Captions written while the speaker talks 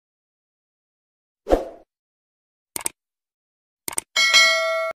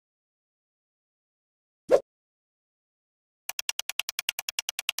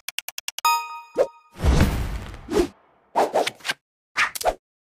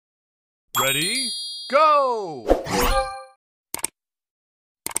Ready, go!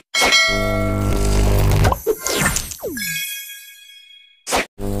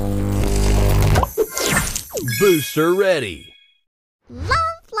 Booster ready. Love,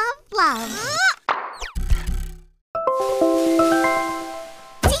 love, love.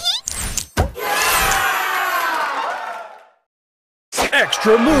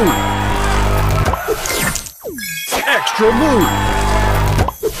 Extra move. Extra move.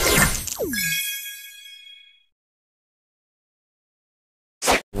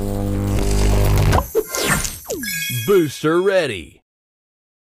 Booster ready.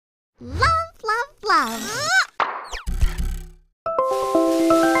 Love, love, love.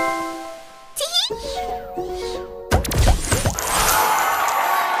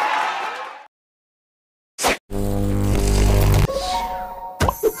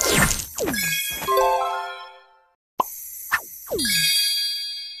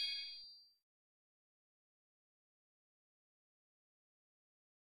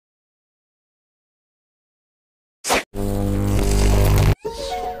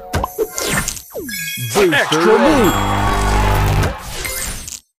 Booster extra ready. Move.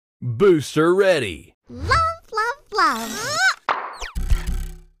 Booster ready. Love, love, love.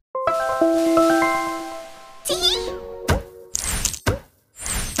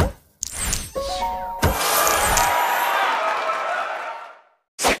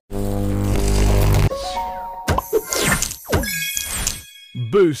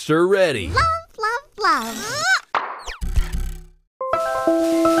 Booster ready. Love, love, love.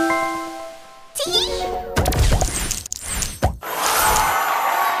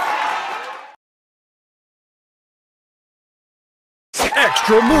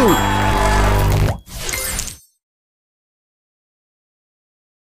 Extra move.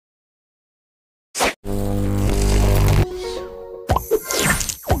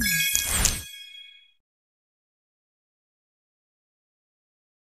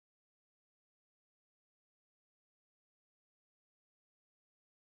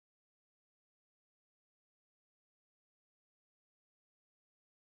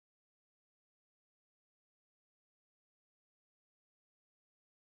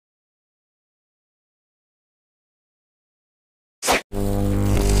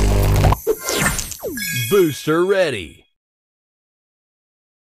 Booster ready.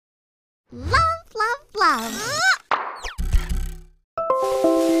 Love, love, love.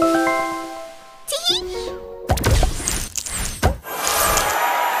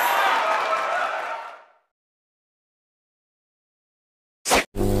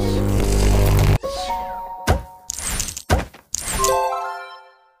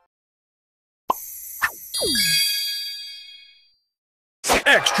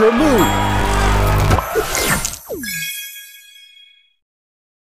 Extra move.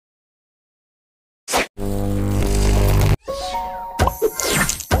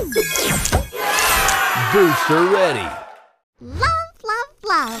 Booster ready. Love, love,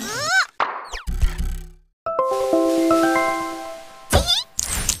 love.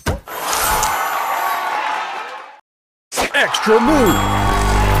 Extra move.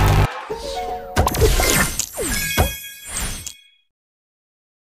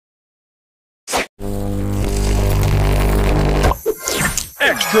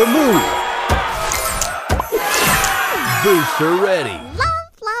 Extra move. Booster ready.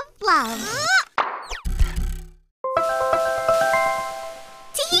 Love, love, love.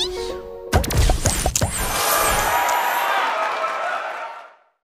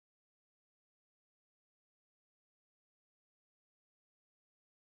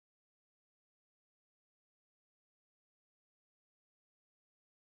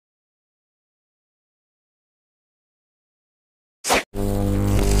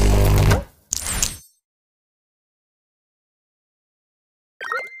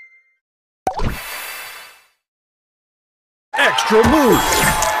 Extra move.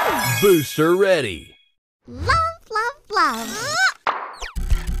 Booster ready. Love, love, love.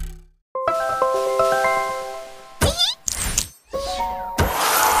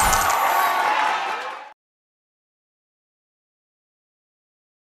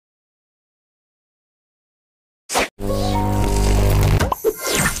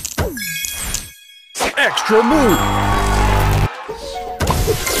 Extra move.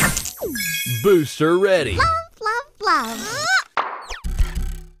 Booster ready. Love, love, love.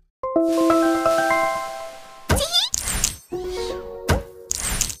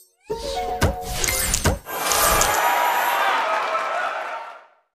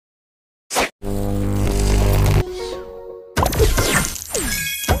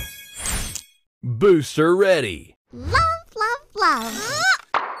 Booster ready. Love, love, love.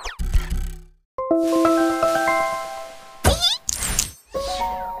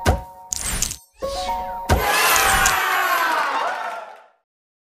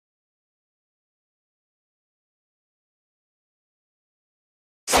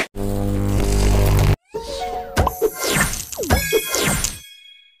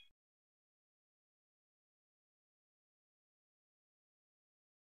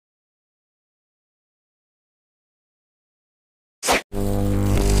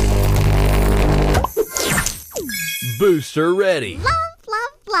 Booster ready. Love,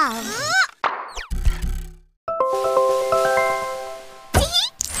 love, love.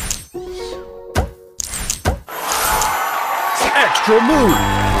 Extra move.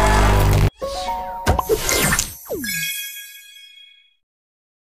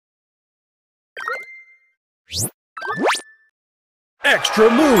 Extra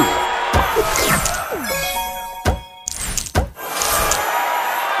move.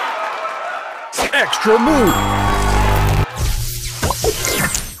 Extra move.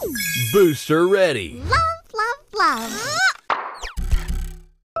 Booster ready. Love, love, love.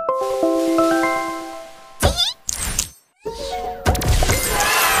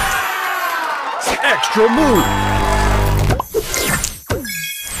 Extra move.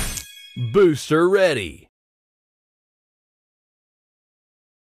 Booster ready.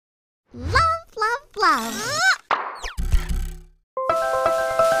 Love, love, love.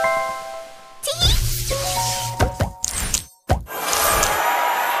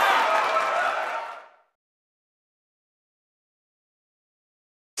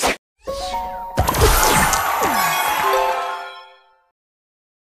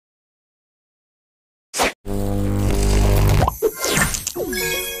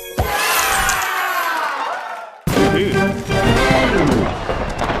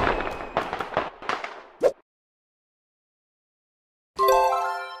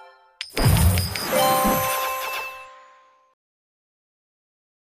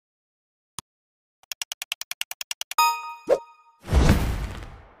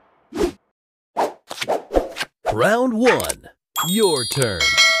 Round 1. Your turn.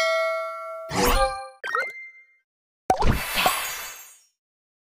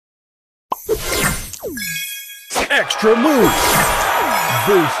 Extra move.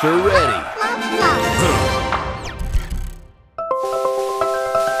 Booster ready. Love, love.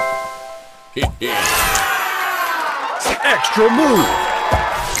 Extra move.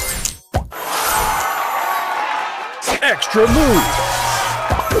 Extra move.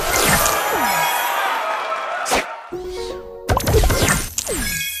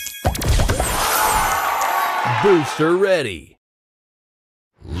 Booster ready.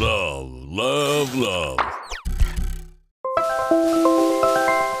 Love, love, love.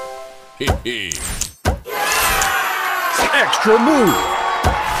 Extra move.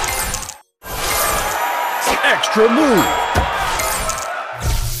 Extra move.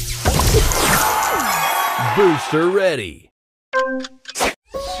 Booster ready.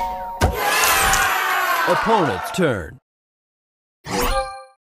 Opponent's turn.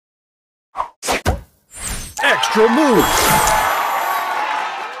 Extra move.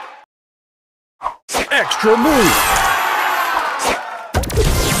 Extra move.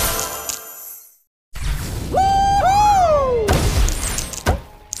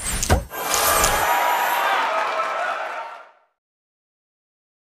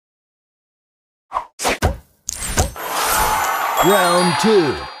 Round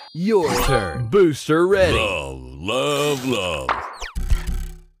 2. Your turn. Booster ready. Love, love, love.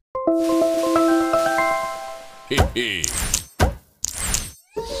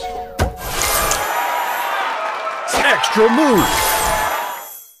 Extra move.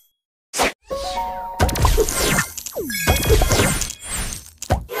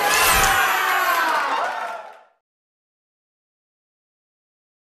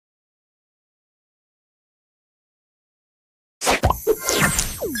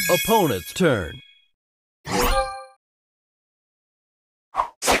 Opponent's turn.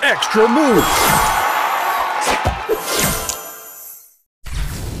 Extra move.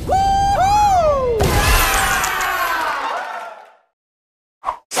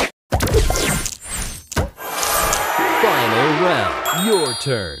 Final round. Your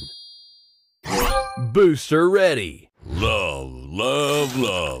turn. Booster ready. Love, love,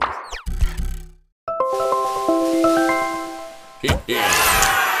 love.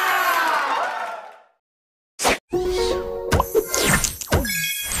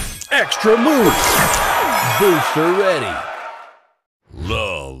 Extra move. Booster ready.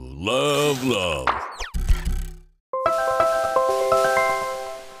 Love, love, love.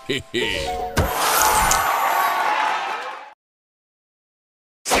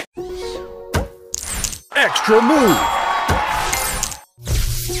 Extra move.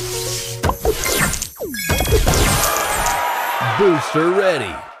 Booster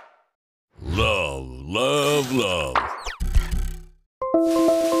ready. Love, love, love.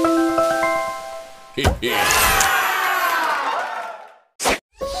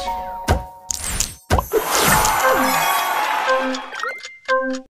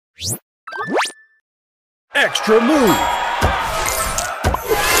 Extra move.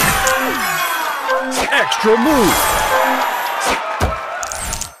 Extra move.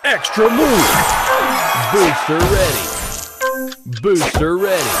 Extra move. Booster ready. Booster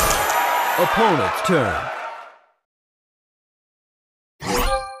ready. Opponent's turn.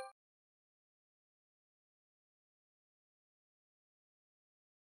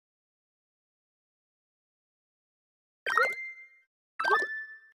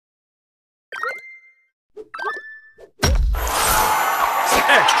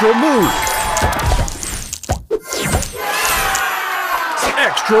 Extra move.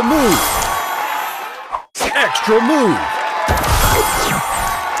 Extra move. Extra move.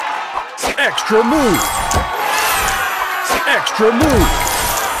 Extra move. Extra move.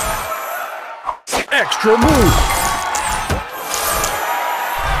 Extra move.